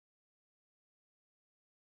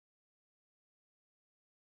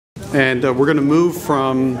And we're going to move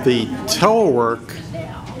from the Telework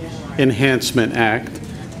Enhancement Act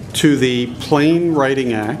to the Plain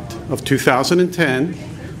Writing Act of 2010,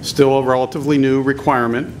 still a relatively new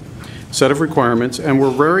set of requirements. And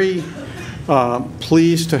we're very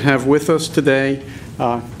pleased to have with us today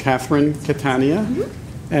Kathryn Catania.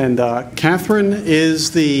 And Kathryn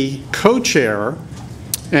is the co-chair,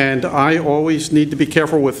 and I always need to be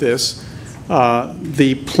careful with this,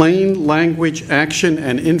 the Plain Language Action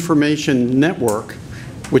and Information Network,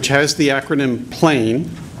 which has the acronym PLAIN,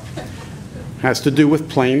 has to do with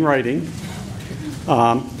plain writing.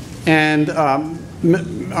 I'm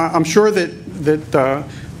sure that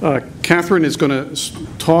Kathryn is going to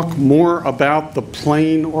talk more about the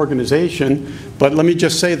PLAIN organization, but let me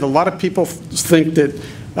just say that a lot of people think that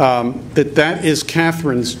that is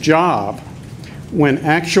Kathryn's job, when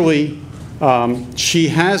actually she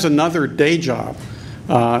has another day job.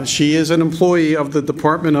 She is an employee of the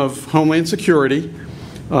Department of Homeland Security,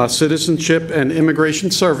 Citizenship and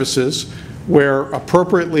Immigration Services, where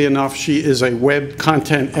appropriately enough she is a web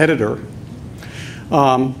content editor.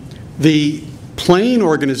 The PLAIN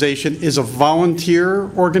organization is a volunteer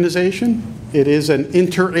organization. It is an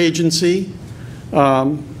interagency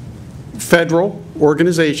federal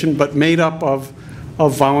organization, but made up of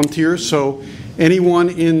volunteers. So anyone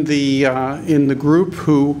in the group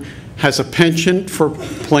who has a penchant for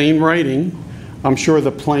plain writing, I'm sure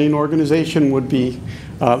the PLAIN organization would be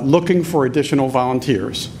looking for additional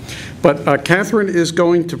volunteers. But Kathryn is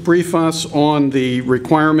going to brief us on the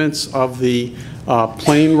requirements of the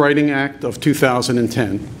Plain Writing Act of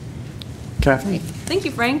 2010. Kathryn? Thank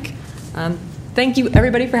you, Frank. Thank you,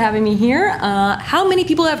 everybody, for having me here. How many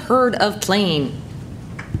people have heard of PLAIN?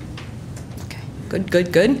 Okay, good,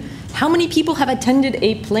 good, good. How many people have attended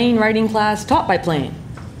a plain writing class taught by PLAIN?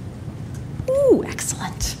 Ooh,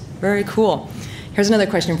 excellent. Very cool. Here's another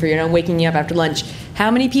question for you, and I'm waking you up after lunch. How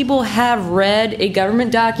many people have read a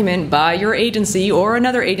government document by your agency or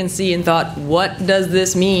another agency and thought, what does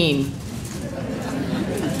this mean?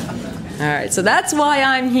 All right, so that's why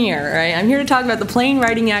I'm here, right? I'm here to talk about the Plain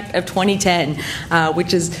Writing Act of 2010,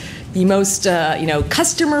 which is the most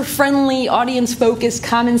customer-friendly, audience-focused,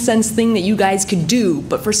 common-sense thing that you guys could do.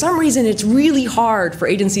 But for some reason, it's really hard for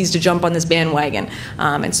agencies to jump on this bandwagon.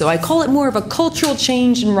 And so I call it more of a cultural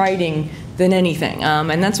change in writing than anything.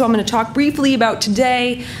 And that's what I'm going to talk briefly about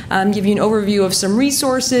today, give you an overview of some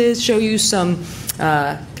resources, show you some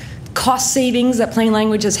cost savings that plain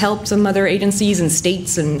language has helped some other agencies and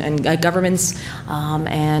states and governments.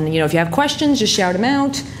 And if you have questions, just shout them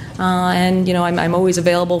out. I'm always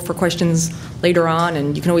available for questions later on,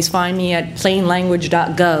 and you can always find me at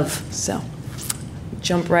plainlanguage.gov. So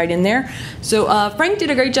jump right in there. So Frank did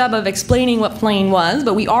a great job of explaining what PLAIN was,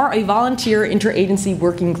 but we are a volunteer interagency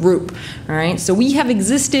working group. All right, so we have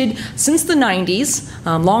existed since the 90s,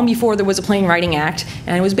 long before there was a Plain Writing Act,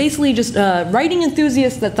 and it was basically just writing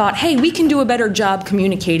enthusiasts that thought, hey, we can do a better job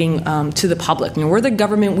communicating to the public. We're the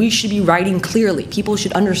government, we should be writing clearly. People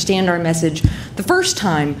should understand our message the first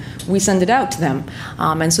time we send it out to them.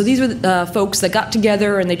 And so these were the folks that got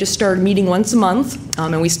together and they just started meeting once a month,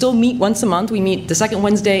 and we still meet once a month. We meet the second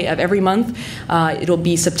Wednesday of every month. It'll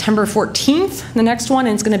be September 14th, the next one,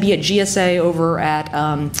 and it's going to be at GSA over at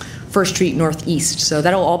First Street Northeast. So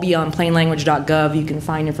that'll all be on plainlanguage.gov. You can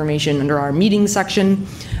find information under our meeting section.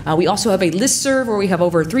 We also have a listserv where we have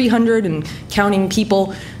over 300 and counting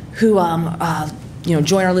people who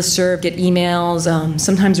join our listserv, get emails.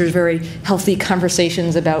 Sometimes there's very healthy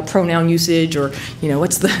conversations about pronoun usage or,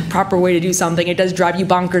 what's the proper way to do something. It does drive you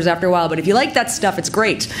bonkers after a while, but if you like that stuff, it's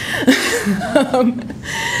great.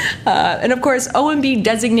 And of course, OMB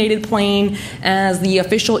designated PLAIN as the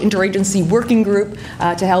official interagency working group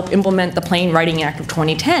to help implement the Plain Writing Act of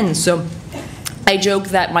 2010. So I joke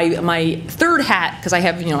that my third hat, because I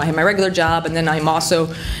have my regular job, and then I'm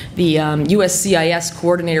also the USCIS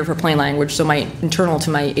coordinator for plain language, so my internal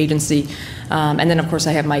to my agency, and then of course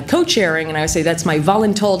I have my co-chairing, and I would say that's my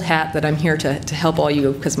voluntold hat that I'm here to help all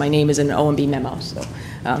you, because my name is in an OMB memo. So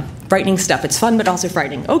frightening stuff. It's fun, but also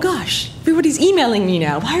frightening. Oh gosh, everybody's emailing me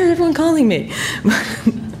now. Why are everyone calling me?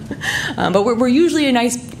 But we're usually a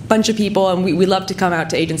nice bunch of people, and we love to come out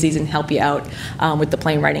to agencies and help you out with the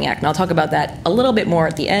Plain Writing Act. And I'll talk about that a little bit more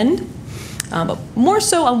at the end. But more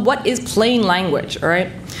so on what is plain language, all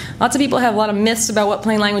right? Lots of people have a lot of myths about what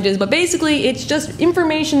plain language is, but basically it's just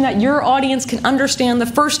information that your audience can understand the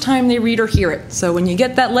first time they read or hear it. So when you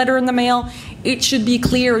get that letter in the mail, it should be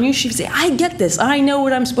clear, and you should say, I get this, I know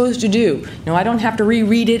what I'm supposed to do. I don't have to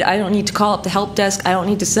reread it, I don't need to call up the help desk, I don't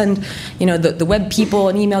need to send the web people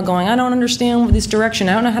an email going, I don't understand this direction,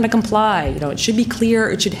 I don't know how to comply. It should be clear,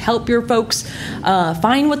 it should help your folks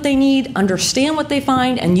find what they need, understand what they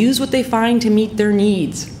find, and use what they find to meet their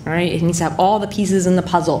needs. All right? It needs to have all the pieces in the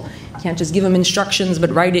puzzle. You can't just give them instructions but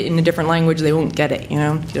write it in a different language, they won't get it.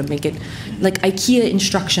 Make it like IKEA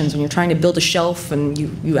instructions when you're trying to build a shelf and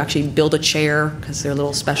you actually build a chair because they're a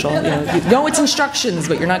little special. You know it's instructions,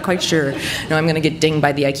 but you're not quite sure. I'm going to get dinged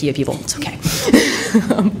by the IKEA people. It's okay.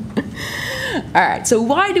 All right, so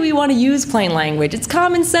why do we want to use plain language? It's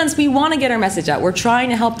common sense. We want to get our message out. We're trying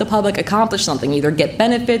to help the public accomplish something, either get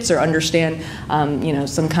benefits or understand,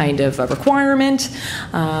 some kind of requirement,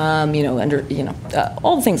 all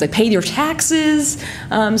the things like pay your taxes.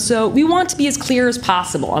 So we want to be as clear as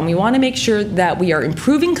possible, and we want to make sure that we are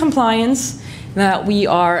improving compliance, that we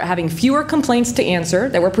are having fewer complaints to answer,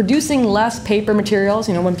 that we're producing less paper materials.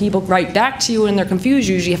 When people write back to you and they're confused,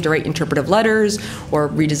 you usually have to write interpretive letters or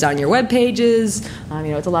redesign your web pages.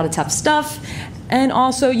 It's a lot of tough stuff. And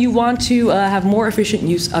also you want to have more efficient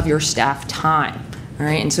use of your staff time. All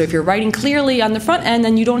right? And so if you're writing clearly on the front end,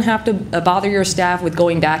 then you don't have to bother your staff with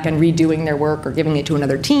going back and redoing their work or giving it to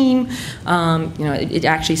another team. It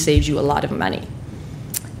actually saves you a lot of money.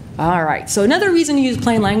 All right, so another reason to use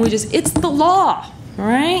plain language is it's the law, all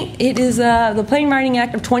right? It is the Plain Writing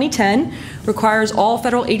Act of 2010 requires all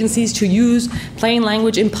federal agencies to use plain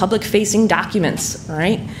language in public-facing documents, all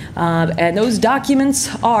right? And those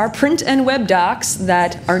documents are print and web docs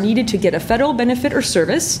that are needed to get a federal benefit or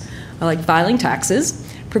service, like filing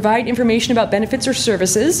taxes, provide information about benefits or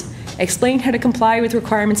services, explain how to comply with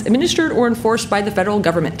requirements administered or enforced by the federal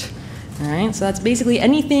government. All right, so that's basically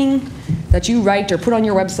anything that you write or put on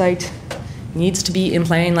your website needs to be in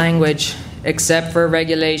plain language, except for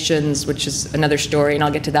regulations, which is another story, and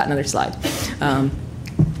I'll get to that in another slide.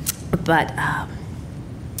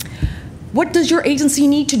 What does your agency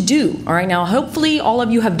need to do? All right, now hopefully all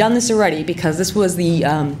of you have done this already because this was the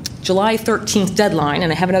July 13th deadline,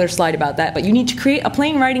 and I have another slide about that, but you need to create a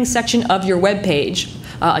plain writing section of your web page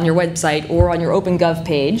on your website or on your OpenGov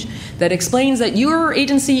page that explains that your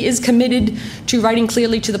agency is committed to writing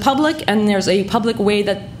clearly to the public, and there's a public way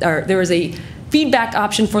there is a feedback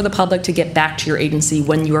option for the public to get back to your agency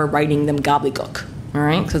when you are writing them gobbledygook. All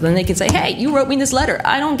right, so then they can say, hey, you wrote me this letter,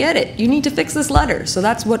 I don't get it, you need to fix this letter. So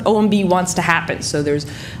that's what OMB wants to happen. So there's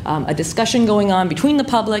a discussion going on between the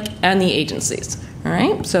public and the agencies. All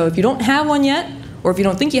right, so if you don't have one yet, or if you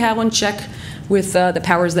don't think you have one, check with the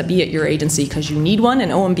powers that be at your agency because you need one, and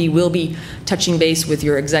OMB will be touching base with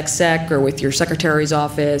your exec sec or with your secretary's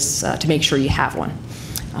office to make sure you have one.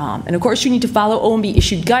 And of course you need to follow OMB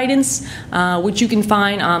issued guidance, which you can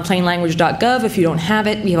find on plainlanguage.gov. If you don't have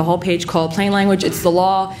it, we have a whole page called Plain Language. It's the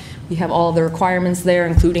law. We have all the requirements there,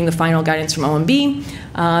 including the final guidance from OMB.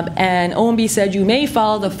 And OMB said you may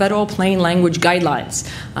follow the federal plain language guidelines.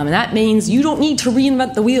 And that means you don't need to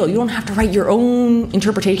reinvent the wheel. You don't have to write your own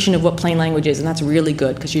interpretation of what plain language is, and that's really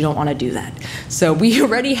good because you don't want to do that. So we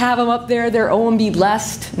already have them up there. They're OMB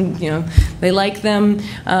blessed. They like them. We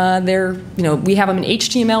have them in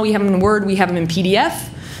HTML, we have them in Word, we have them in PDF.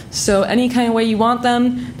 So any kind of way you want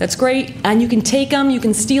them, that's great. And you can take them, you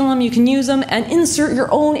can steal them, you can use them, and insert your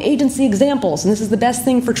own agency examples. And this is the best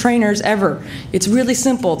thing for trainers ever. It's really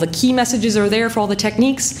simple. The key messages are there for all the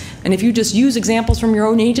techniques. And if you just use examples from your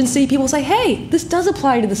own agency, people say, hey, this does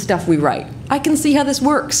apply to the stuff we write. I can see how this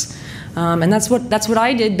works. And that's what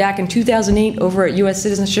I did back in 2008 over at U.S.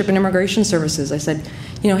 Citizenship and Immigration Services. I said,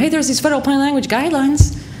 hey, there's these federal plain language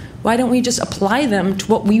guidelines. Why don't we just apply them to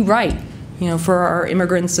what we write? For our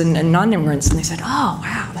immigrants and non-immigrants. And they said, oh,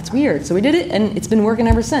 wow, that's weird. So we did it, and it's been working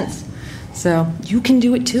ever since. So you can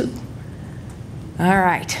do it too. All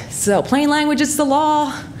right, so plain language, it's the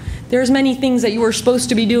law. There's many things that you were supposed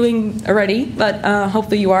to be doing already, but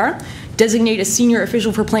hopefully you are. Designate a senior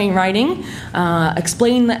official for plain writing.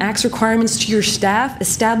 Explain the Act's requirements to your staff.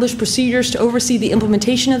 Establish procedures to oversee the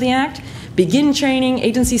implementation of the Act. Begin training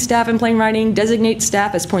agency staff in plain writing, designate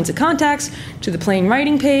staff as points of contacts to the plain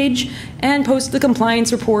writing page, and post the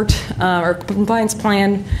compliance report or compliance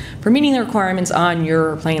plan for meeting the requirements on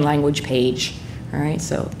your plain language page. All right,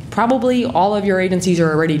 so probably all of your agencies are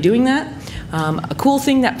already doing that. A cool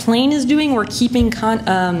thing that Plain is doing, we're keeping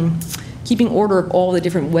order of all the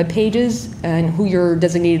different web pages and who your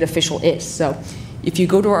designated official is. So if you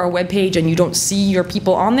go to our webpage and you don't see your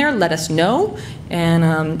people on there, let us know,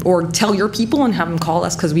 and or tell your people and have them call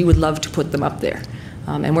us because we would love to put them up there.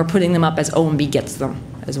 And we're putting them up as OMB gets them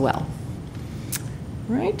as well.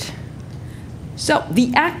 Right? So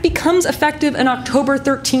the act becomes effective on October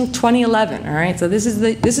 13th, 2011, all right? So this is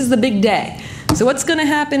the big day. So what's going to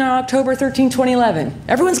happen on October 13th, 2011?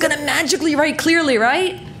 Everyone's going to magically write clearly,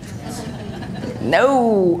 right?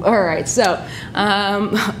 No. All right, so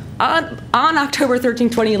on October 13,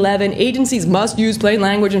 2011, agencies must use plain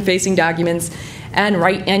language and facing documents and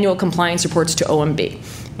write annual compliance reports to OMB.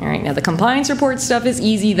 All right, now the compliance report stuff is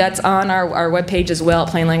easy. That's on our webpage as well,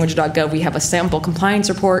 plainlanguage.gov. We have a sample compliance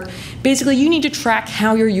report. Basically, you need to track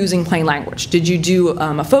how you're using plain language. Did you do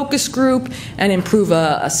a focus group and improve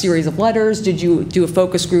a series of letters? Did you do a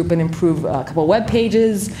focus group and improve a couple web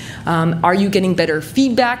pages? Are you getting better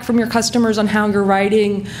feedback from your customers on how you're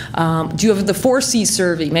writing? Do you have the 4C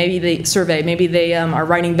survey? Maybe they are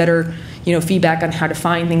writing better, feedback on how to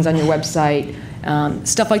find things on your website.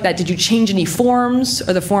 Stuff like that. Did you change any forms?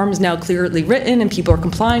 Are the forms now clearly written and people are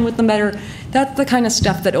complying with them better? That's the kind of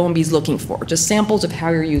stuff that OMB is looking for, just samples of how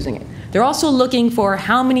you're using it. They're also looking for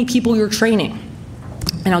how many people you're training.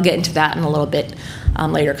 And I'll get into that in a little bit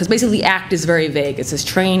later, because basically the act is very vague. It says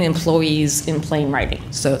train employees in plain writing.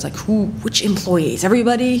 So it's like, which employees?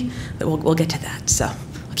 Everybody? We'll get to that. So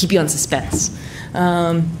I'll keep you on suspense.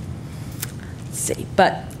 See.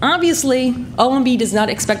 But obviously, OMB does not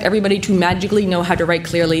expect everybody to magically know how to write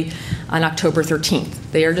clearly on October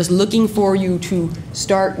 13th. They are just looking for you to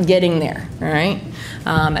start getting there, all right?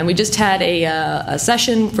 And we just had a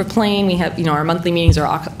session for plain. We have, our monthly meetings are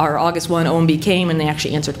August 1. OMB came and they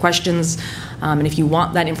actually answered questions. And if you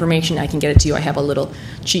want that information, I can get it to you. I have a little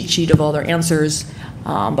cheat sheet of all their answers.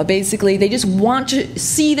 But basically, they just want to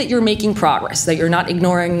see that you're making progress, that you're not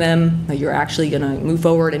ignoring them, that you're actually going to move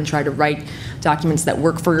forward and try to write documents that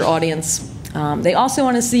work for your audience. They also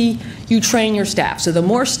want to see you train your staff. So the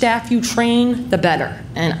more staff you train, the better.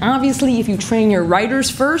 And obviously, if you train your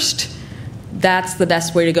writers first, that's the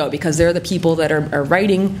best way to go, because they're the people that are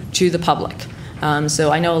writing to the public.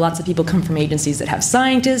 So I know lots of people come from agencies that have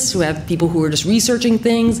scientists, who have people who are just researching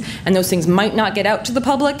things, and those things might not get out to the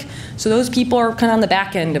public. So those people are kind of on the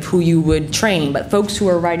back end of who you would train. But folks who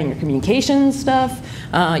are writing your communications stuff,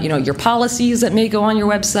 your policies that may go on your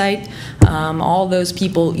website, all those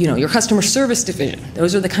people, your customer service division,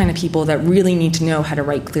 those are the kind of people that really need to know how to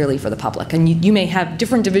write clearly for the public. And you may have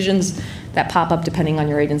different divisions that pop up depending on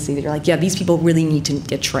your agency that you're like, yeah, these people really need to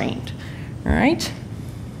get trained. All right?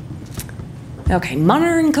 Okay,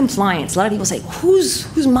 monitoring compliance. A lot of people say,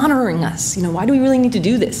 who's monitoring us? Why do we really need to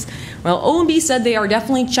do this? Well, OMB said they are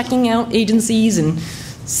definitely checking out agencies and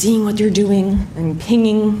seeing what they're doing and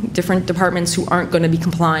pinging different departments who aren't going to be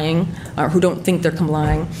complying or who don't think they're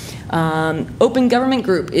complying. Open Government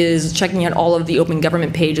Group is checking out all of the open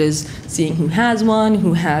government pages, seeing who has one,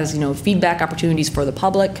 who has feedback opportunities for the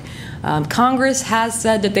public. Congress has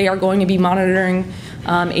said that they are going to be monitoring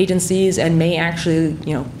agencies and may actually,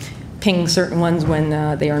 ping certain ones when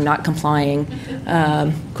they are not complying.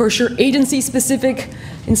 Of course, your agency-specific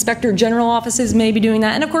inspector general offices may be doing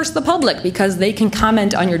that, and of course the public, because they can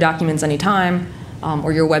comment on your documents anytime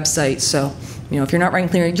or your website. So, if you're not writing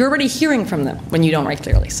clearly, you're already hearing from them when you don't write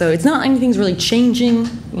clearly. So it's not anything's really changing,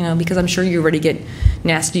 because I'm sure you already get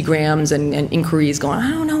nasty grams and inquiries going, I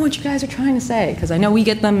don't know what you guys are trying to say, because I know we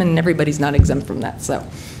get them and everybody's not exempt from that. So.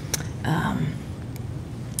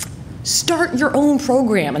 Start your own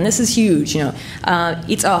program, and this is huge.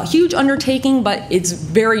 It's a huge undertaking, but it's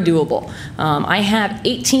very doable. I have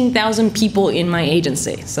 18,000 people in my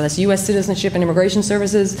agency, so that's U.S. Citizenship and Immigration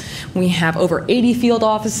Services. We have over 80 field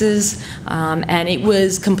offices, and it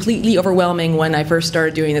was completely overwhelming when I first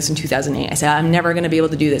started doing this in 2008. I said, I'm never going to be able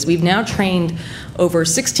to do this. We've now trained over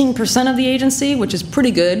 16% of the agency, which is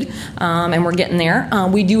pretty good, and we're getting there.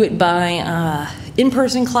 We do it by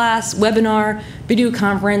in-person class, webinar, video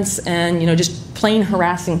conference, and just plain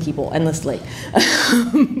harassing people endlessly.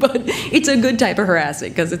 But it's a good type of harassing,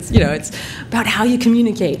 because it's it's about how you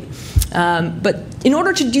communicate. But in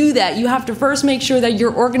order to do that, you have to first make sure that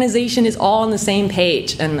your organization is all on the same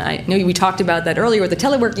page. And I know we talked about that earlier with the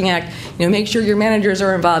Teleworking Act. Make sure your managers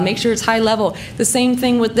are involved. Make sure it's high level. The same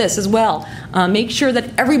thing with this as well. Make sure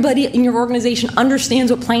that everybody in your organization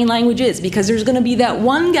understands what plain language is, because there's going to be that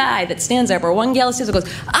one guy that stands up or one gal that stands up and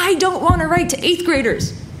goes, I don't want to write to 8th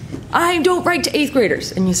graders. I don't write to 8th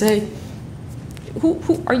graders. And you say,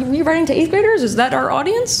 who are you writing to 8th graders? Is that our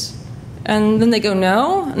audience? And then they go,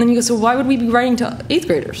 no. And then you go, so why would we be writing to 8th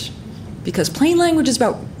graders? Because plain language is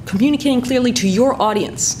about communicating clearly to your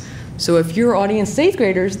audience. So if your audience is 8th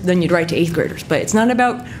graders, then you'd write to 8th graders. But it's not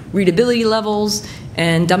about readability levels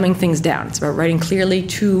and dumbing things down. It's about writing clearly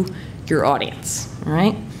to your audience, all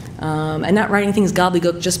right? And not writing things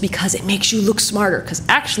gobbledygook just because it makes you look smarter. Because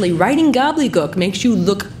actually, writing gobbledygook makes you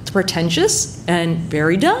look pretentious and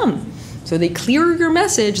very dumb. So the clearer your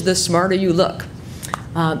message, the smarter you look.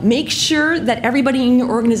 Make sure that everybody in your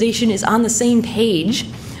organization is on the same page,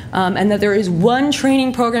 and that there is one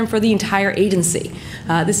training program for the entire agency.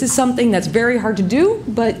 This is something that's very hard to do,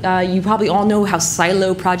 but you probably all know how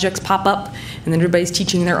silo projects pop up, and then everybody's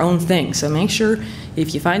teaching their own thing. So make sure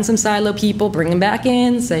if you find some silo people, bring them back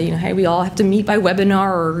in, say, hey, we all have to meet by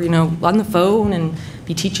webinar or on the phone and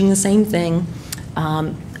be teaching the same thing.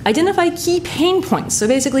 Identify key pain points. So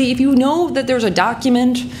basically, if you know that there's a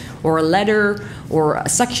document or a letter or a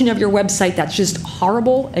section of your website that's just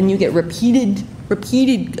horrible and you get repeated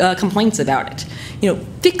complaints about it,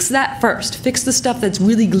 fix that first. Fix the stuff that's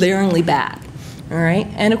really glaringly bad. All right?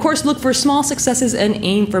 And of course, look for small successes and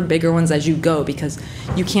aim for bigger ones as you go, because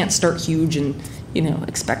you can't start huge and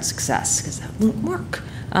expect success, because that won't work.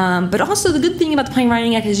 But also, the good thing about the Plain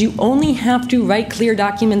Writing Act is you only have to write clear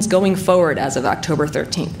documents going forward as of October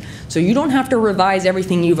 13th. So you don't have to revise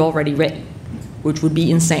everything you've already written, which would be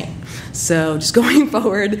insane. So just going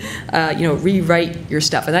forward, rewrite your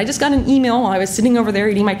stuff. And I just got an email while I was sitting over there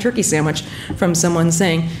eating my turkey sandwich from someone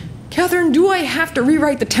saying, Kathryn, do I have to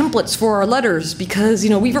rewrite the templates for our letters? Because,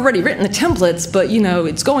 we've already written the templates, but,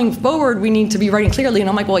 it's going forward, we need to be writing clearly. And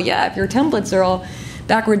I'm like, well, yeah, if your templates are all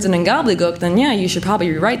backwards and in gobbledygook, then yeah, you should probably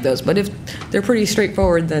rewrite those. But if they're pretty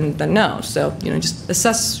straightforward, then no. So, just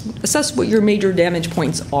assess what your major damage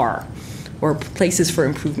points are, or places for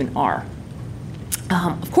improvement are.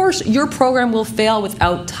 Of course, your program will fail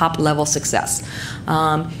without top-level success.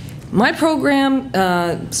 My program,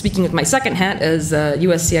 speaking with my second hat as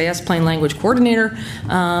USCIS Plain Language Coordinator,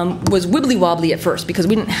 was wibbly-wobbly at first because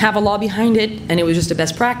we didn't have a law behind it, and it was just a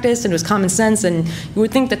best practice, and it was common sense, and you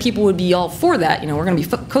would think that people would be all for that. We're going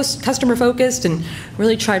to be customer-focused and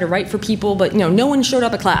really try to write for people, but no one showed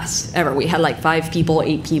up at class ever. We had like 5 people,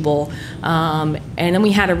 8 people, and then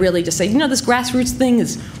we had to really just say, this grassroots thing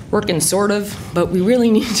is working sort of, but we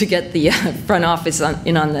really need to get the front office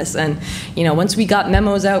in on this. And once we got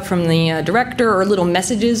memos out from the director or little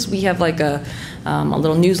messages, we have like a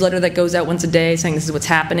little newsletter that goes out once a day saying this is what's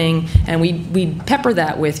happening, and we pepper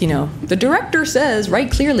that with the director says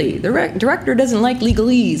write clearly, the director doesn't like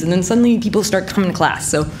legalese, and then suddenly people start coming to class.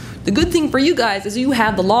 So the good thing for you guys is you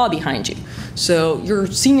have the law behind you. So your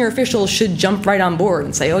senior officials should jump right on board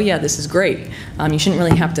and say, oh yeah, this is great. You shouldn't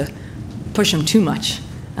really have to push them too much.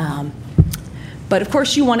 But of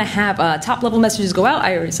course, you want to have top-level messages go out.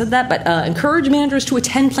 I already said that. But encourage managers to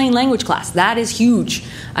attend plain language class. That is huge,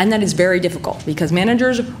 and that is very difficult because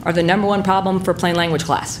managers are the #1 problem for plain language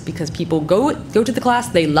class. Because people go to the class,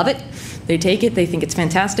 they love it, they take it, they think it's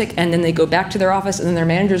fantastic, and then they go back to their office, and then their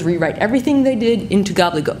managers rewrite everything they did into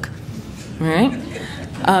gobbledygook. All right?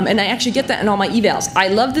 And I actually get that in all my evals. I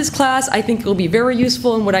love this class. I think it will be very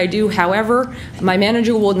useful in what I do. However, my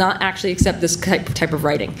manager will not actually accept this type of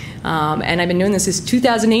writing. And I've been doing this since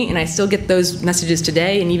 2008, and I still get those messages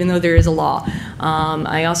today, and even though there is a law.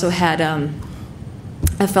 I also had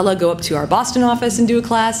a fellow go up to our Boston office and do a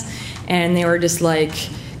class, and they were just like,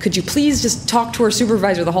 could you please just talk to her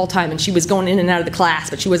supervisor the whole time? And she was going in and out of the class,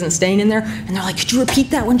 but she wasn't staying in there. And they're like, could you repeat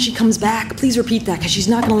that when she comes back? Please repeat that, because she's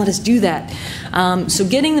not going to let us do that. So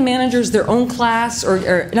getting the managers their own class,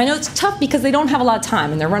 and I know it's tough because they don't have a lot of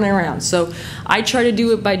time and they're running around. So I try to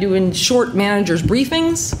do it by doing short managers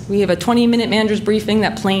briefings. We have a 20-minute managers briefing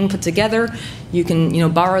that Plain put together. You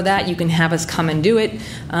can borrow that. You can have us come and do it.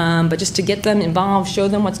 But just to get them involved, show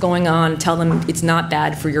them what's going on, tell them it's not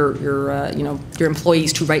bad for your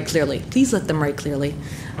employees to write clearly. Please let them write clearly.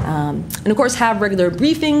 And of course, have regular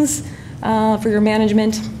briefings for your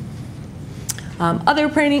management. Other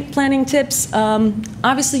planning tips,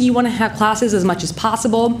 obviously you want to have classes as much as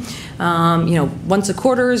possible. Once a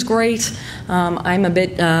quarter is great. I'm a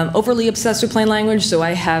bit overly obsessed with plain language, so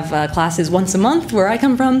I have classes once a month where I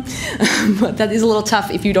come from. But that is a little tough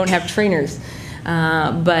if you don't have trainers.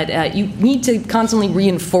 But you need to constantly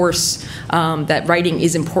reinforce that writing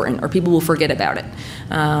is important, or people will forget about it.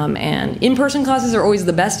 And in-person classes are always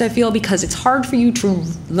the best, I feel, because it's hard for you to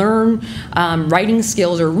learn writing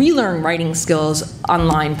skills or relearn writing skills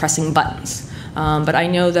online pressing buttons. But I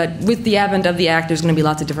know that with the advent of the Act, there's going to be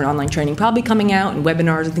lots of different online training probably coming out, and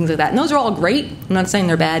webinars and things like that. And those are all great. I'm not saying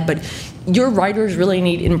they're bad, but your writers really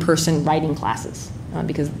need in-person writing classes.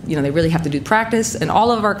 Because they really have to do practice, and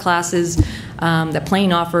all of our classes that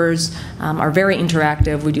Plain offers are very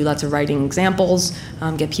interactive. We do lots of writing examples,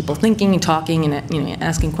 get people thinking and talking and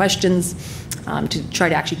asking questions to try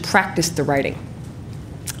to actually practice the writing.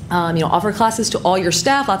 Offer classes to all your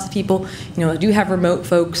staff. Lots of people do have remote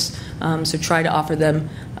folks, so try to offer them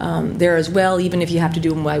there as well, even if you have to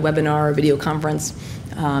do them by webinar or video conference.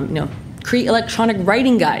 Create electronic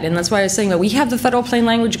writing guide, and that's why I was saying that we have the federal plain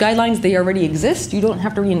language guidelines. They already exist. You don't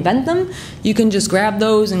have to reinvent them. You can just grab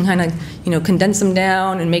those and kind of, condense them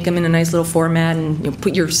down and make them in a nice little format, and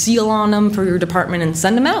put your seal on them for your department and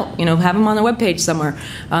send them out. Have them on the webpage somewhere.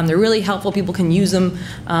 They're really helpful. People can use them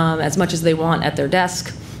as much as they want at their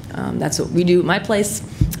desk. That's what we do at my place.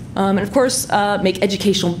 And of course, make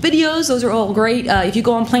educational videos. Those are all great. If you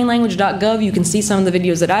go on plainlanguage.gov, you can see some of the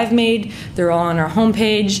videos that I've made. They're all on our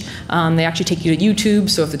homepage. They actually take you to YouTube,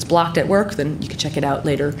 so if it's blocked at work, then you can check it out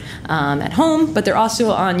later at home. But they're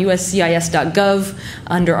also on uscis.gov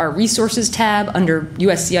under our resources tab under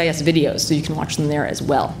USCIS videos, so you can watch them there as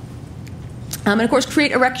well. And of course,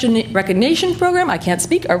 create a recognition program. I can't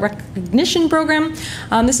speak. A recognition program.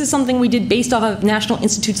 This is something we did based off of National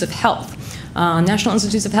Institutes of Health. National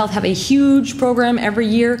Institutes of Health have a huge program every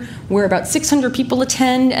year where about 600 people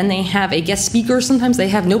attend, and they have a guest speaker. Sometimes they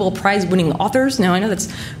have Nobel Prize winning authors. Now I know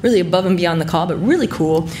that's really above and beyond the call, but really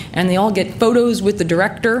cool. And they all get photos with the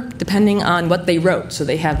director depending on what they wrote. So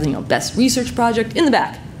they have best research project in the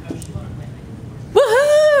back.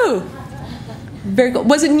 Woohoo! Very cool.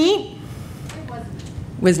 Was it neat?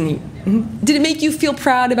 It was neat. Mm-hmm. Did it make you feel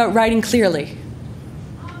proud about writing clearly?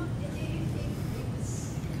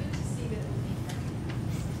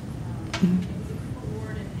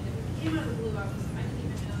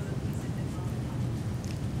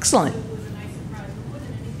 Excellent. It was a nice surprise. It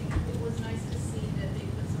wasn't anything. It was nice to see that they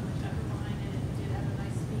put so much effort behind it. And did have a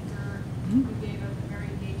nice speaker who gave a very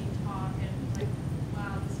engaging talk. And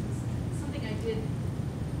wow, this was something I did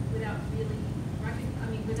without really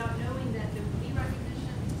without knowing that there would be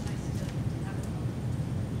recognition. It was nice to have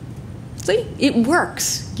it. See, it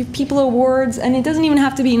works. Give people awards, and it doesn't even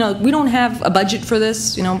have to be. We don't have a budget for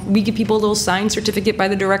this. We give people a little signed certificate by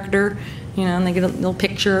the director. And they get a little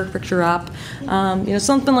picture op,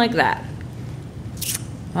 something like that.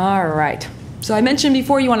 All right. So I mentioned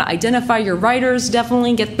before, you want to identify your writers.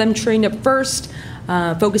 Definitely get them trained up first.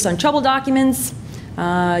 Focus on trouble documents.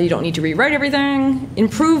 You don't need to rewrite everything.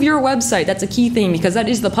 Improve your website. That's a key thing because that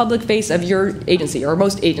is the public face of your agency, or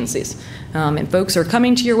most agencies. And folks are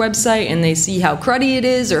coming to your website and they see how cruddy it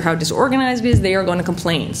is or how disorganized it is, they are going to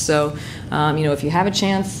complain. So, if you have a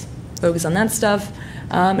chance, focus on that stuff.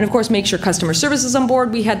 And of course, make sure customer service is on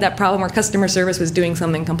board. We had that problem where customer service was doing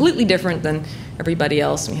something completely different than everybody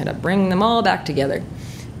else. We had to bring them all back together.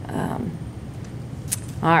 All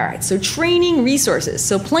right, so training resources.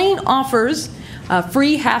 So Plain offers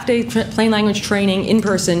free half-day plain language training in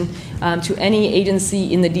person to any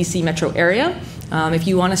agency in the DC metro area. If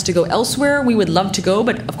you want us to go elsewhere, we would love to go,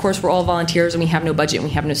 but of course we're all volunteers and we have no budget and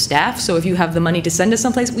we have no staff, so if you have the money to send us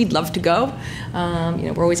someplace, we'd love to go.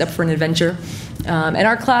 We're always up for an adventure. And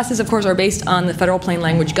our classes, of course, are based on the federal plain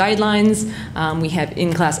language guidelines. We have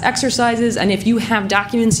in-class exercises, and if you have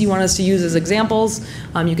documents you want us to use as examples,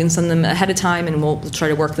 you can send them ahead of time and we'll try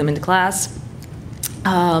to work them into class.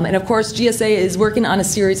 And of course, GSA is working on a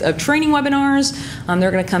series of training webinars.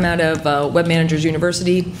 They're going to come out of Web Managers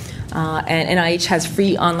University. And NIH has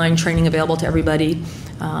free online training available to everybody.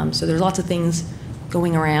 So there's lots of things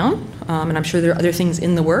going around, and I'm sure there are other things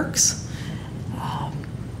in the works.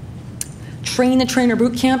 Train the Trainer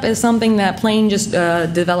Bootcamp is something that Plain just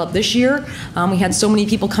developed this year. We had so many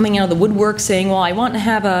people coming out of the woodwork saying, well, I want to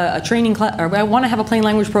have a training class, or I want to have a plain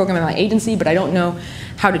language program in my agency, but I don't know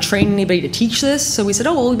how to train anybody to teach this. So we said,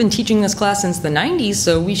 oh, well, we've been teaching this class since the 90s,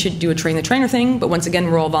 so we should do a Train the Trainer thing. But once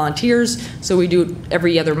again, we're all volunteers, so we do it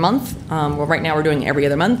every other month. Well, right now we're doing it every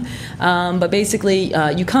other month. But basically,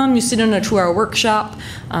 you come, you sit in a 2-hour workshop,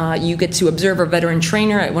 you get to observe a veteran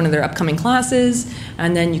trainer at one of their upcoming classes,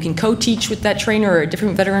 and then you can co-teach with that trainer or a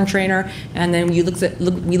different veteran trainer, and then we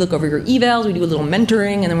look over your evals, we do a little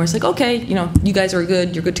mentoring, and then we're just like, okay, you guys are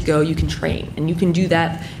good, you're good to go, you can train. And you can do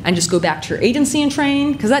that and just go back to your agency and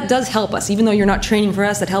train, because that does help us. Even though you're not training for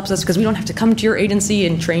us, that helps us because we don't have to come to your agency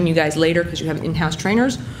and train you guys later because you have in-house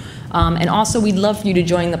trainers. And also, we'd love for you to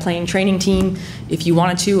join the Plain training team if you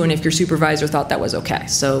wanted to and if your supervisor thought that was okay.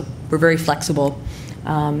 So we're very flexible.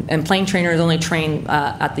 And Plain trainers only train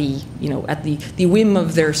at the whim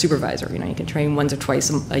of their supervisor. You can train once or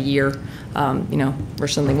twice a year, or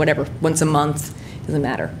something, whatever, once a month, doesn't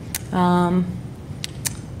matter. There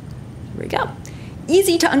we go.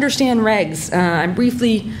 Easy to understand regs. I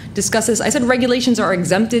briefly discussed this. I said regulations are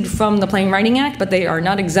exempted from the Plain Writing Act, but they are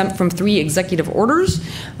not exempt from 3 executive orders.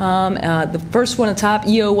 The first one at the top,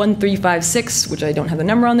 EO 1356, which I don't have the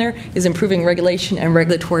number on there, is improving regulation and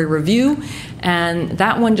regulatory review. And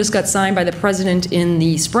that one just got signed by the president in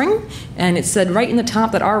the spring. And it said right in the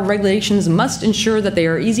top that our regulations must ensure that they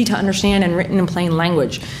are easy to understand and written in plain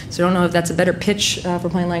language. So I don't know if that's a better pitch for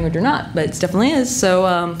plain language or not, but it definitely is.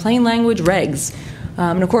 So plain language regs.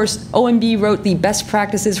 And of course, OMB wrote the best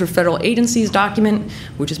practices for federal agencies document,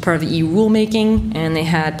 which is part of the EU rulemaking, and they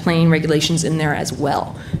had plain regulations in there as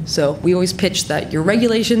well. So we always pitch that your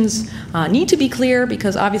regulations need to be clear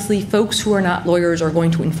because obviously folks who are not lawyers are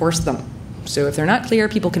going to enforce them. So if they're not clear,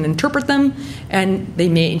 people can interpret them, and they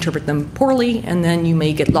may interpret them poorly, and then you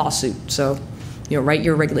may get lawsuit. So, write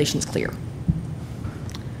your regulations clear.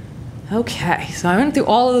 Okay, so I went through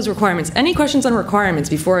all of those requirements. Any questions on requirements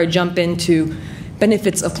before I jump into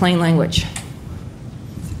benefits of plain language?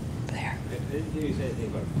 There. Didn't you say anything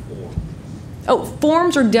about forms? Oh,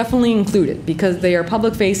 forms are definitely included because they are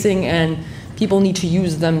public-facing and people need to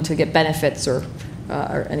use them to get benefits or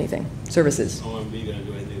anything, services. OMB going to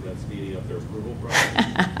do anything about speeding up their approval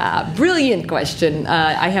process? Brilliant question.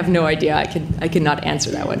 I have no idea. I cannot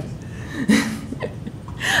answer that one.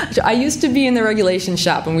 I used to be in the regulation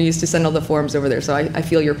shop and we used to send all the forms over there, so I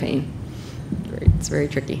feel your pain. It's very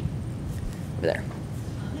tricky. Over there.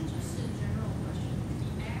 Just a general question.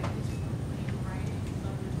 The act is for plain writing,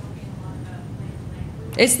 but we're talking a lot about plain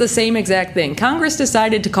language. It's the same exact thing. Congress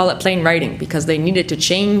decided to call it plain writing because they needed to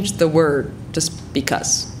change the word just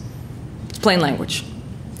because. It's plain language.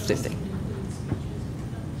 Same thing.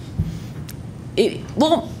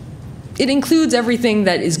 It includes everything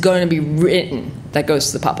that is going to be written that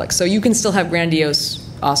goes to the public. So you can still have grandiose,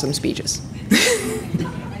 awesome speeches.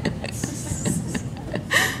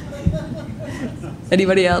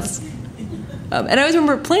 Anybody else? And I always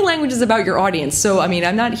remember plain language is about your audience. So, I mean,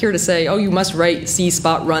 I'm not here to say, oh, you must write see,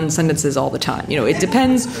 spot, run sentences all the time. It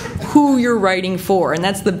depends who you're writing for. And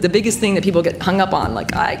that's the biggest thing that people get hung up on.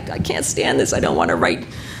 Like, I can't stand this. I don't want to write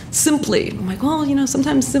simply. I'm like, well,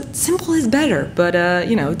 sometimes simple is better. But,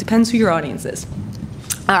 it depends who your audience is.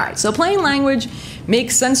 All right, so plain language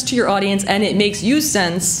makes sense to your audience, and it makes you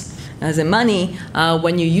sense, as in money,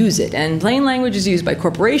 when you use it. And plain language is used by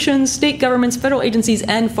corporations, state governments, federal agencies,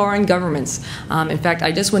 and foreign governments. In fact,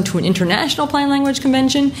 I just went to an international plain language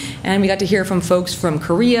convention, and we got to hear from folks from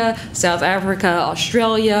Korea, South Africa,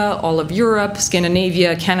 Australia, all of Europe,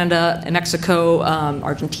 Scandinavia, Canada, Mexico,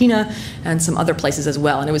 Argentina, and some other places as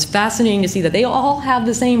well. And it was fascinating to see that they all have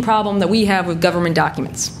the same problem that we have with government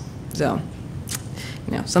documents. So,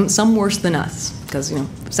 some worse than us. Because,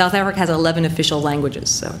 South Africa has 11 official languages,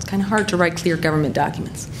 so it's kind of hard to write clear government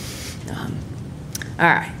documents. All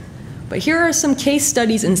right. But here are some case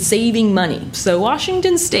studies in saving money. So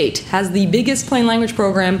Washington State has the biggest plain language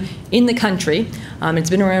program in the country. It's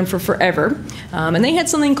been around for forever. And they had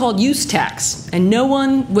something called use tax, and no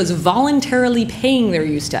one was voluntarily paying their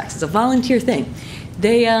use tax. It's a volunteer thing.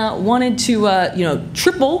 They wanted to,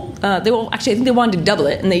 triple. I think they wanted to double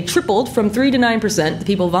it, and they tripled from 3 to 9%, the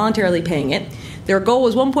people voluntarily paying it. Their goal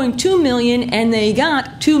was 1.2 million, and they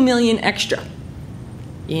got 2 million extra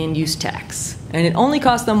in use tax. And it only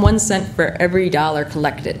cost them 1 cent for every dollar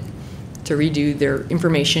collected to redo their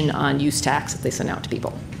information on use tax that they sent out to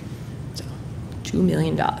people. So, $2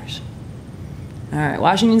 million. All right,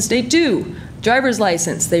 Washington State 2, driver's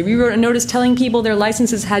license. They rewrote a notice telling people their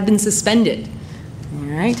licenses had been suspended.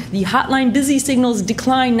 All right, the hotline busy signals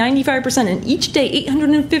declined 95%, and each day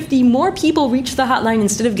 850 more people reached the hotline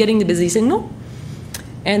instead of getting the busy signal.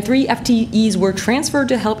 And 3 FTEs were transferred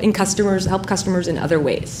to help customers in other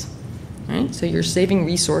ways. All right, so you're saving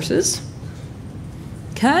resources.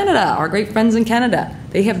 Canada, our great friends in Canada,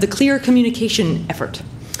 they have the clear communication effort.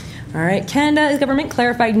 All right, Canada's government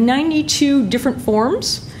clarified 92 different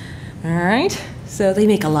forms. All right, so they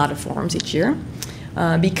make a lot of forms each year.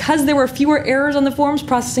 Because there were fewer errors on the forms,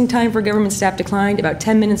 processing time for government staff declined about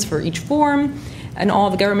 10 minutes for each form, and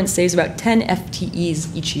all the government saves about 10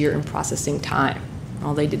 FTEs each year in processing time.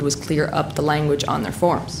 All they did was clear up the language on their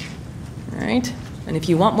forms. All right, and if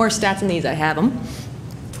you want more stats on these, I have them.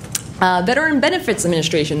 Veteran Benefits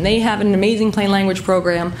Administration, they have an amazing plain language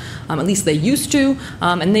program, at least they used to,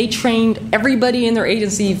 and they trained everybody in their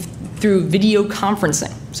agency through video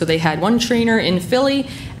conferencing. So they had one trainer in Philly,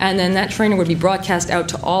 and then that trainer would be broadcast out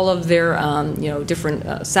to all of their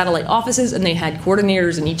different satellite offices, and they had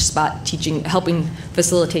coordinators in each spot teaching, helping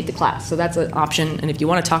facilitate the class. So that's an option, and if you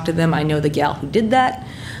want to talk to them, I know the gal who did that.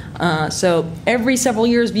 So every several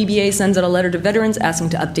years, VBA sends out a letter to veterans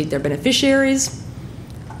asking to update their beneficiaries.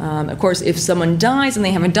 Of course, if someone dies and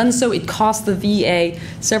they haven't done so, it costs the VA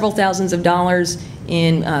several thousands of dollars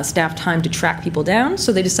in staff time to track people down.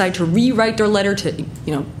 So they decide to rewrite their letter to,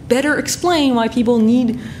 better explain why people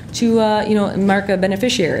need to, mark a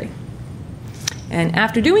beneficiary. And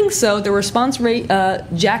after doing so, the response rate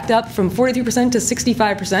jacked up from 43% to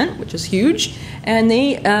 65%, which is huge. And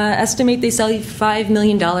they estimate they save $5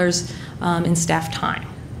 million in staff time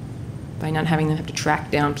by not having them have to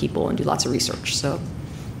track down people and do lots of research. So,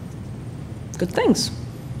 good things.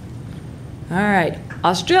 All right,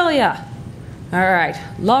 Australia. All right,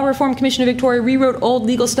 Law Reform Commission of Victoria rewrote old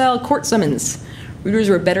legal-style court summons. Readers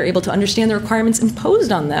were better able to understand the requirements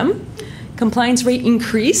imposed on them. Compliance rate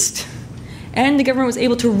increased. And the government was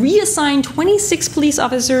able to reassign 26 police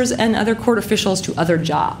officers and other court officials to other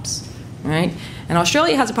jobs, right? And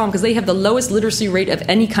Australia has a problem because they have the lowest literacy rate of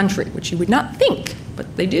any country, which you would not think,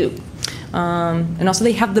 but they do. And also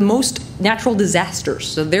they have the most natural disasters.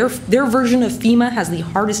 So their version of FEMA has the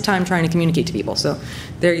hardest time trying to communicate to people. So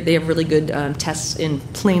they have really good tests in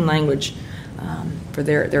plain language for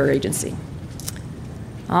their agency.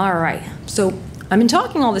 All right, so I've been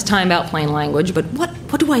talking all this time about plain language, but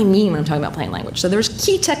what do I mean when I'm talking about plain language? So there's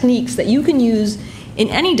key techniques that you can use in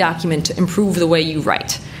any document to improve the way you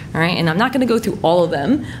write. All right, and I'm not going to go through all of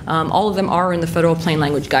them. All of them are in the Federal Plain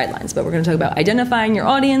Language Guidelines, but we're going to talk about identifying your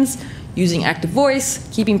audience, using active voice,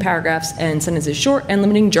 keeping paragraphs and sentences short, and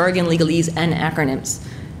limiting jargon, legalese, and acronyms.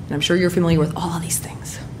 And I'm sure you're familiar with all of these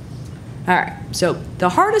things. All right, so the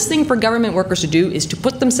hardest thing for government workers to do is to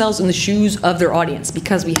put themselves in the shoes of their audience,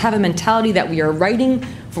 because we have a mentality that we are writing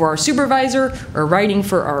for our supervisor or writing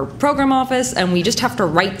for our program office, and we just have to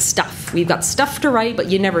write stuff. We've got stuff to write, but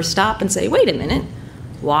you never stop and say, wait a minute,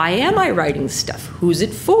 why am I writing stuff? Who's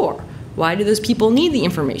it for? Why do those people need the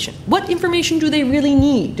information? What information do they really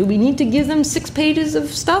need? Do we need to give them 6 pages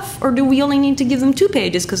of stuff, or do we only need to give them 2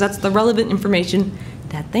 pages because that's the relevant information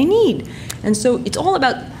that they need? And so it's all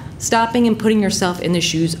about stopping and putting yourself in the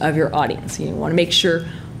shoes of your audience. You want to make sure,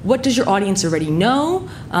 what does your audience already know?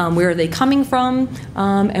 Where are they coming from?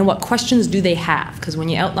 And what questions do they have? Because when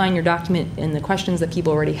you outline your document and the questions that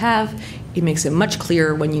people already have, it makes it much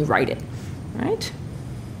clearer when you write it. Right?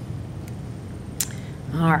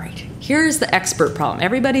 All right, here's the expert problem.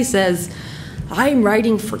 Everybody says, I'm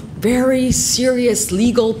writing for very serious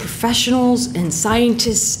legal professionals and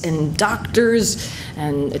scientists and doctors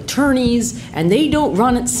and attorneys, and they don't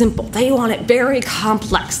run it simple. They want it very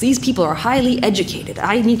complex. These people are highly educated.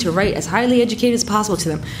 I need to write as highly educated as possible to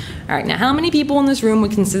them. All right, now how many people in this room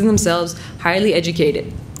would consider themselves highly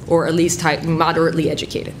educated? Or at least moderately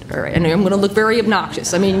educated? All right, and I'm going to look very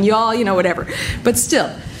obnoxious. I mean, y'all, whatever. But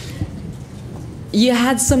still, you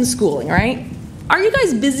had some schooling, right? Are you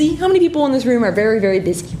guys busy? How many people in this room are very, very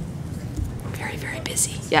busy? Very, very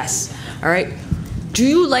busy. Yes. All right. Do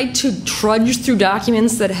you like to trudge through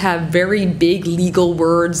documents that have very big legal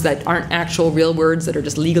words that aren't actual real words, that are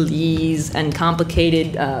just legalese and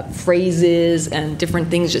complicated phrases and different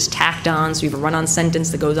things just tacked on, so you have a run-on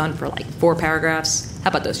sentence that goes on for like 4 paragraphs? How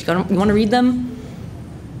about those? You want to read them?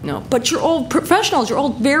 No. But you're all professionals. You're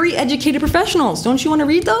all very educated professionals. Don't you want to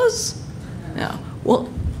read those? No. Well,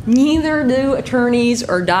 neither do attorneys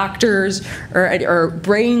or doctors or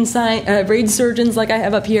brain surgeons like I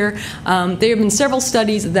have up here. There have been several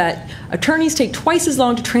studies that attorneys take twice as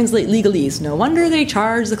long to translate legalese. No wonder they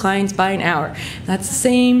charge the clients by an hour. That's the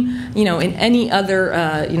same, in any other,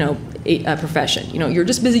 profession. You're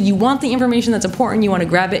just busy. You want the information that's important. You want to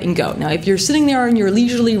grab it and go. Now, if you're sitting there and you're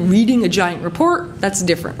leisurely reading a giant report, that's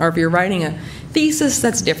different. Or if you're writing a thesis,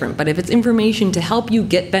 that's different. But if it's information to help you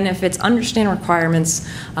get benefits, understand requirements,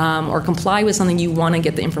 or comply with something, you want to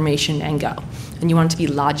get the information and go. And you want it to be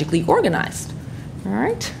logically organized. All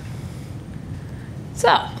right?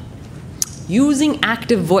 So, using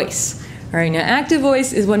active voice. All right, now active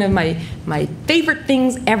voice is one of my favorite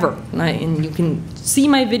things ever. And you can see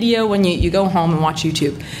my video when you go home and watch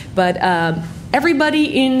YouTube. But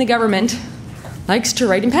everybody in the government likes to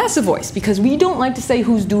write in passive voice, because we don't like to say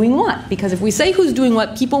who's doing what. Because if we say who's doing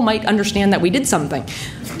what, people might understand that we did something.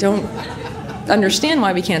 Don't understand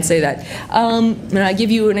why we can't say that. And I give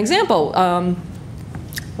you an example.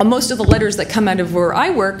 Most of the letters that come out of where I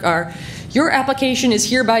work are, your application is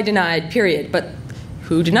hereby denied, period. But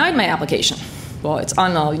who denied my application? Well, it's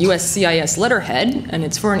on a USCIS letterhead, and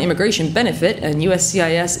it's for an immigration benefit, and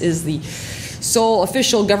USCIS is the sole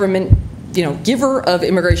official government giver of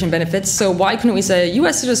immigration benefits. So why couldn't we say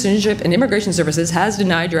U.S. Citizenship and Immigration Services has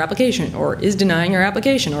denied your application, or is denying your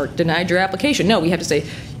application, or denied your application? No, we have to say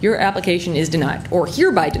your application is denied, or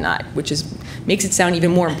hereby denied, which makes it sound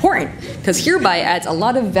even more important, because hereby adds a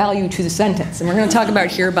lot of value to the sentence. And we're going to talk about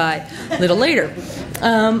hereby a little later.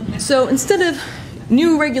 So instead of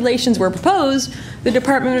new regulations were proposed, the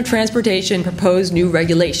Department of Transportation proposed new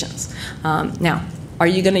regulations. Now, are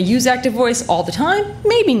you going to use active voice all the time?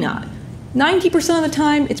 Maybe not. 90% of the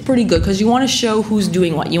time, it's pretty good because you want to show who's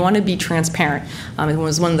doing what. You want to be transparent. It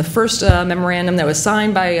was one of the first memorandum that was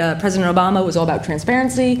signed by President Obama. It was all about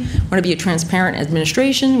transparency. You want to be a transparent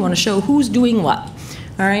administration. You want to show who's doing what.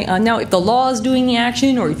 All right. Now, if the law is doing the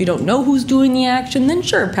action, or if you don't know who's doing the action, then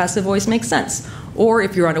sure, passive voice makes sense. Or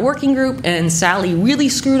if you're on a working group and Sally really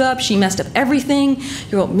screwed up, she messed up everything,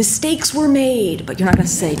 you're going, mistakes were made, but you're not going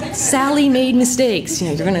to say, Sally made mistakes.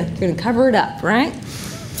 You're going to cover it up, right?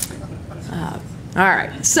 All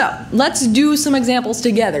right, so let's do some examples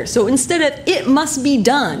together. So instead of it must be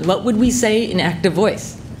done, what would we say in active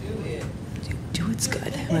voice? Do it. Do it's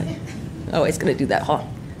good. Oh, it's going to do that, huh?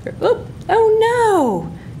 Oh,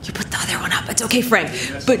 no. You put the other one up. It's okay, Frank.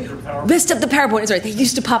 But messed up the PowerPoint. It's right. They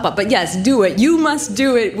used to pop up. But yes, do it. You must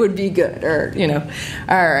do it would be good. Or,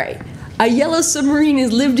 All right. A yellow submarine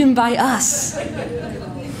is lived in by us.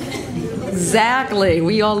 Exactly.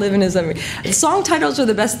 We all live in a submarine. Song titles are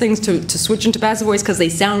the best things to switch into passive voice because they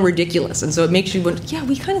sound ridiculous. And so it makes you wonder, yeah,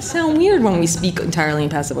 we kind of sound weird when we speak entirely in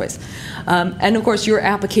passive voice. And, of course, your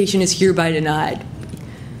application is hereby denied.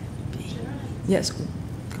 Yes.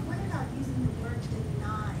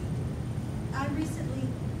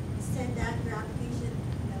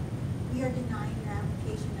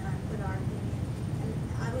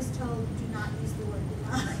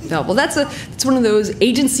 No, well, it's one of those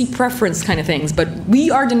agency preference kind of things, but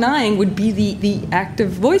we are denying would be the active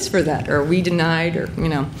voice for that, or we denied, or,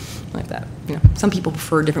 like that. Some people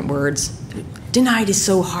prefer different words. Denied is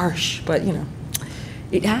so harsh, but,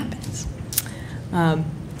 it happens. All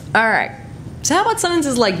right. So how about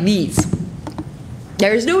sentences like these?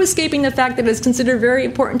 There is no escaping the fact that it is considered very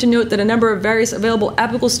important to note that a number of various available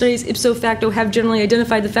applicable studies ipso facto have generally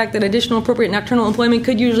identified the fact that additional appropriate nocturnal employment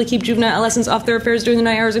could usually keep juvenile adolescents off their affairs during the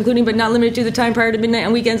night hours, including but not limited to the time prior to midnight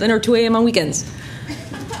on weekends and or 2 a.m. on weekends.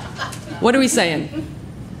 What are we saying?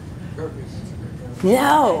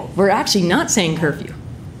 No, we're actually not saying curfew.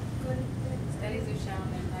 Studies have shown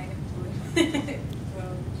that night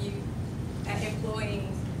employing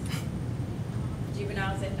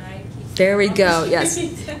juveniles at night. There we go, yes.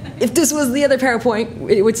 If this was the other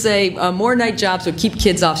PowerPoint, it would say more night jobs would keep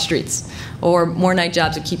kids off streets, or more night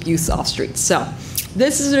jobs would keep youth off streets. So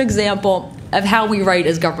this is an example of how we write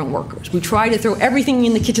as government workers. We try to throw everything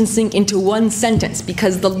in the kitchen sink into one sentence,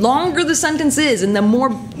 because the longer the sentence is and the more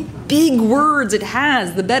big words it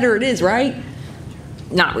has, the better it is, right?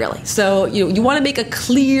 Not really. So you want to make a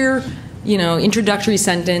clear introductory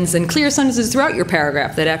sentence and clear sentences throughout your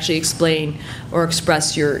paragraph that actually explain or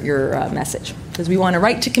express your message. Because we want to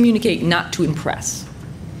write to communicate, not to impress.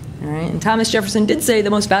 All right? And Thomas Jefferson did say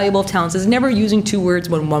the most valuable of talents is never using two words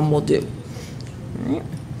when one will do. All right?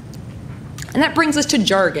 And that brings us to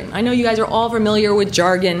jargon. I know you guys are all familiar with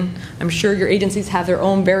jargon. I'm sure your agencies have their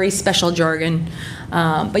own very special jargon.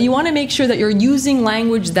 But you want to make sure that you're using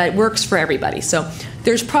language that works for everybody. So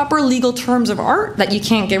there's proper legal terms of art that you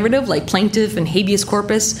can't get rid of, like plaintiff and habeas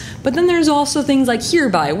corpus. But then there's also things like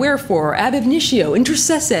hereby, wherefore, ab initio,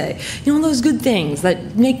 intercesse, those good things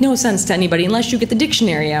that make no sense to anybody unless you get the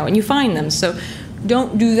dictionary out and you find them. So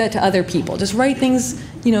don't do that to other people. Just write things,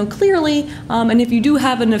 clearly. And if you do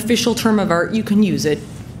have an official term of art, you can use it.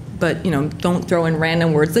 But, don't throw in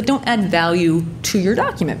random words that don't add value to your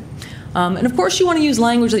document. And of course, you want to use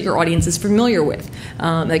language that your audience is familiar with.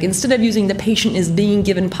 Like instead of using the patient is being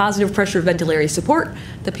given positive pressure ventilatory support,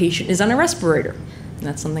 the patient is on a respirator. And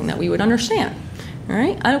that's something that we would understand. All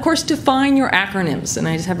right? And of course, define your acronyms. And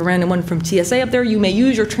I just have a random one from TSA up there. You may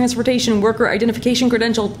use your Transportation Worker Identification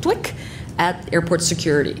Credential, TWIC, at airport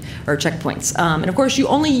security or checkpoints. And of course, you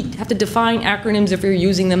only have to define acronyms if you're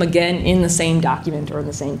using them again in the same document or in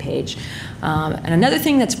the same page. And another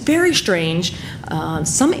thing that's very strange,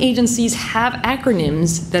 some agencies have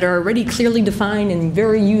acronyms that are already clearly defined and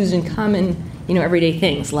very used in common, everyday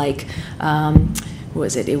things like, what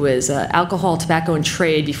was it? It was alcohol, tobacco, and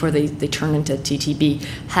trade before they turned into TTB.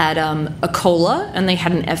 Had a COLA, and they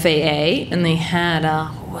had an FAA, and they had,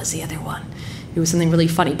 what was the other one? It was something really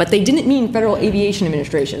funny. But they didn't mean Federal Aviation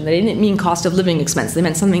Administration. They didn't mean cost of living expense. They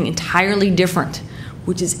meant something entirely different,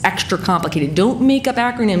 which is extra complicated. Don't make up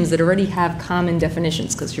acronyms that already have common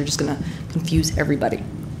definitions, because you're just going to confuse everybody.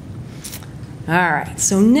 All right,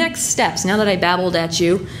 so next steps, now that I babbled at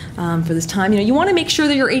you for this time, you want to make sure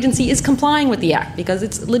that your agency is complying with the Act because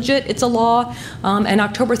it's legit, it's a law, and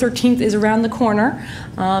October 13th is around the corner.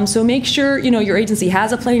 So make sure, your agency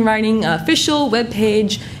has a plain writing official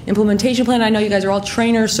webpage, implementation plan. I know you guys are all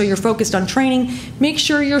trainers, so you're focused on training. Make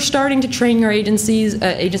sure you're starting to train your agency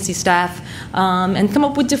staff and come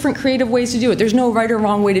up with different creative ways to do it. There's no right or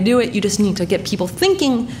wrong way to do it. You just need to get people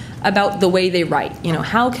thinking about the way they write.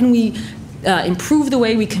 How can we improve the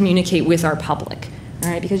way we communicate with our public, all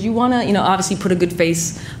right? Because you want to, obviously put a good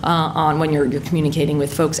face on when you're communicating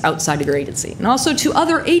with folks outside of your agency, and also to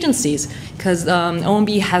other agencies, because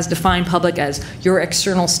OMB has defined public as your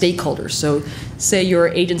external stakeholders. So, say you're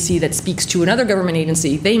an agency that speaks to another government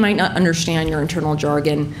agency, they might not understand your internal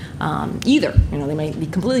jargon either. They might be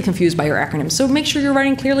completely confused by your acronyms. So make sure you're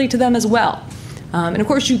writing clearly to them as well. And of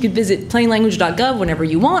course, you could visit plainlanguage.gov whenever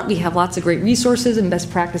you want. We have lots of great resources and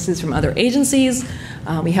best practices from other agencies.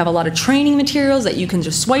 We have a lot of training materials that you can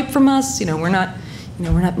just swipe from us. We're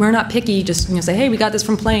not picky. Just say, hey, we got this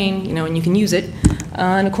from Plain, and you can use it.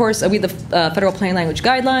 And of course, we have the Federal Plain Language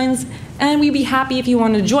Guidelines, and we'd be happy if you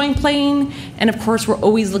wanted to join Plain. And of course, we're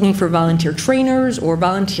always looking for volunteer trainers or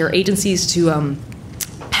volunteer agencies to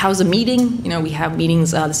house a meeting. We have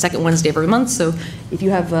meetings the second Wednesday of every month, so if you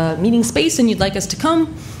have a meeting space and you'd like us to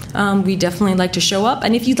come, we definitely like to show up.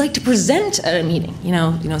 And if you'd like to present at a meeting,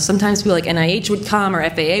 sometimes people like NIH would come or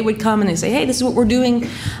FAA would come and they say, hey, this is what we're doing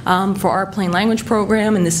for our plain language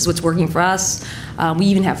program, and this is what's working for us. We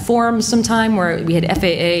even have forums sometime where we had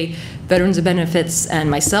FAA, Veterans of Benefits, and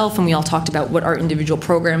myself, and we all talked about what our individual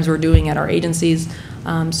programs were doing at our agencies.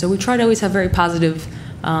 So we try to always have very positive,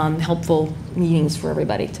 helpful meetings for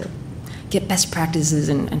everybody to get best practices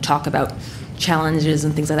and talk about challenges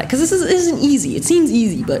and things like that. Because this isn't easy. It seems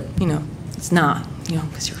easy, but it's not.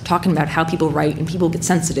 Because you're talking about how people write and people get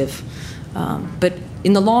sensitive. But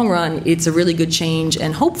in the long run, it's a really good change,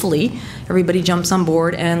 and hopefully everybody jumps on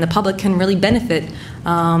board and the public can really benefit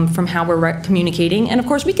from how we're communicating. And of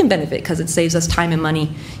course, we can benefit because it saves us time and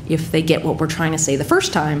money if they get what we're trying to say the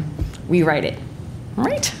first time we write it. All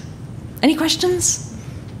right? Any questions?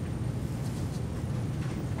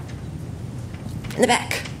 In the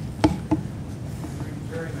back.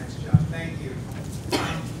 Very nice job. Thank you.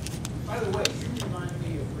 By the way, you remind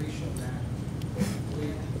me of Risha Mack.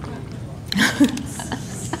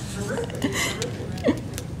 Terrific.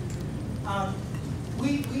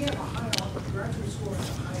 We have a hierarchy. Graduate school has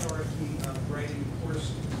a hierarchy of writing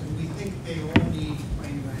courses, and we think they all need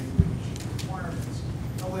plain language requirements.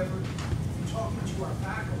 However, in talking to our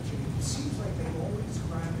faculty, it seems like they always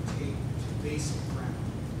gravitate to basic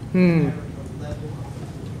grammar.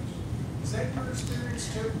 Is that your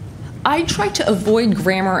experience too? I try to avoid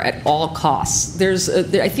grammar at all costs.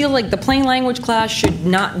 I feel like the plain language class should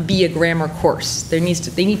not be a grammar course. They need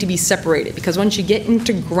to be separated, because once you get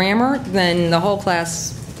into grammar, then the whole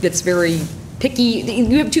class gets very picky.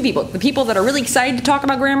 You have two people: the people that are really excited to talk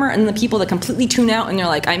about grammar, and the people that completely tune out and they're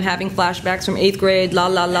like, "I'm having flashbacks from 8th grade, la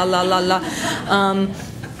la la la la la."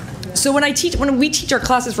 So when we teach our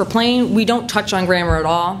classes for plain, we don't touch on grammar at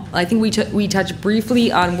all. I think we touch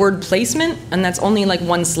briefly on word placement, and that's only like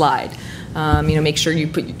one slide. Make sure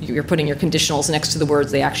you're putting your conditionals next to the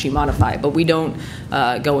words they actually modify, but we don't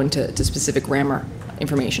go into specific grammar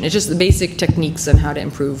information. It's just the basic techniques on how to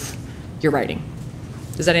improve your writing.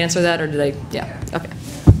 Does that answer that, or did I? Yeah. Okay.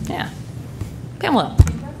 Yeah. Pamela.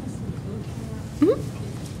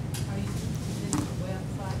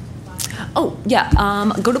 Oh, yeah.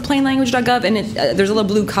 Go to plainlanguage.gov, and there's a little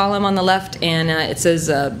blue column on the left, and it says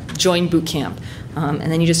Join Boot Camp. And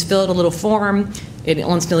then you just fill out a little form. It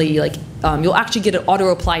instantly, you'll actually get an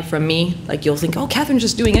auto-reply from me. You'll think, oh, Kathryn's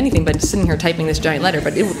just doing anything but sitting here typing this giant letter.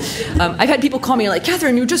 But I've had people call me like,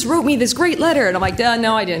 Kathryn, you just wrote me this great letter. And I'm like,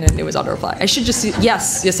 no, I didn't. It was auto-reply. I should just,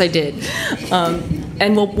 yes, I did.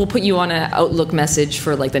 And we'll put you on an Outlook message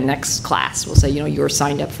for the next class. We'll say, you're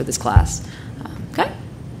signed up for this class. Okay?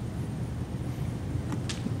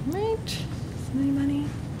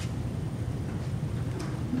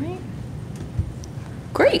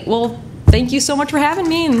 Great. Well, thank you so much for having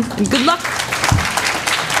me, and good luck.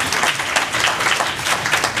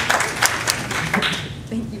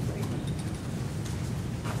 Thank you very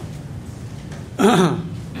much.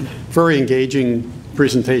 Very engaging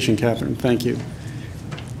presentation, Kathryn. Thank you.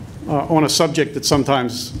 On a subject that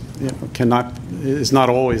sometimes is not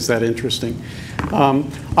always that interesting.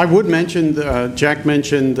 I would mention, Jack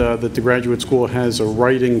mentioned that the graduate school has a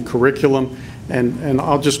writing curriculum. And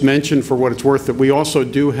I'll just mention, for what it's worth, that we also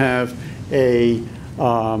do have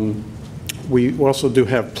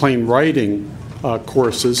plain writing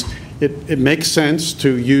courses. it makes sense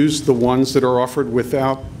to use the ones that are offered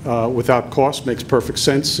without cost. Makes perfect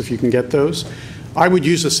sense if you can get those. I would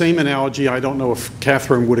use the same analogy, I don't know if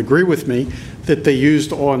Kathryn would agree with me, that they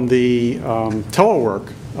used on the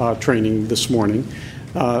telework training this morning,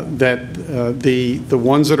 that the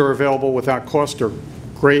ones that are available without cost are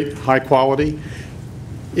great, high quality.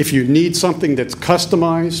 If you need something that's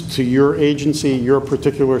customized to your agency, your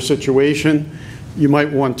particular situation, you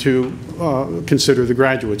might want to consider the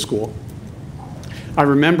graduate school. I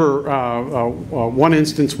remember one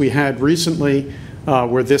instance we had recently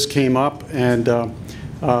where this came up, and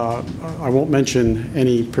I won't mention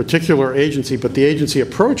any particular agency, but the agency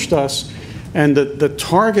approached us, and the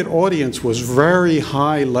target audience was very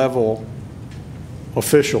high-level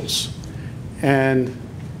officials. And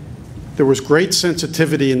there was great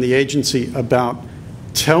sensitivity in the agency about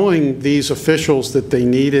telling these officials that they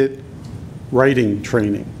needed writing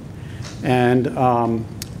training. And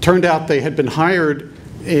turned out they had been hired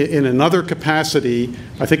in another capacity,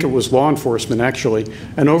 I think it was law enforcement actually,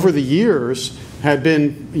 and over the years had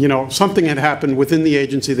been, something had happened within the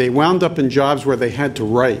agency. They wound up in jobs where they had to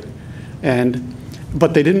write.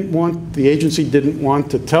 But the agency didn't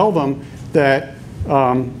want to tell them that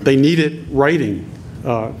they needed writing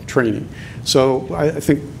training. So I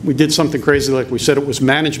think we did something crazy, like we said it was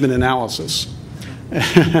management analysis.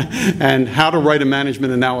 And how to write a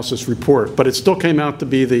management analysis report, but it still came out to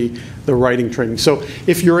be the writing training. So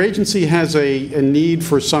if your agency has a need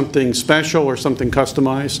for something special or something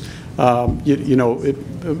customized,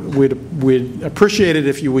 we'd appreciate it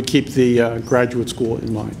if you would keep the graduate school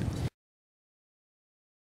in mind.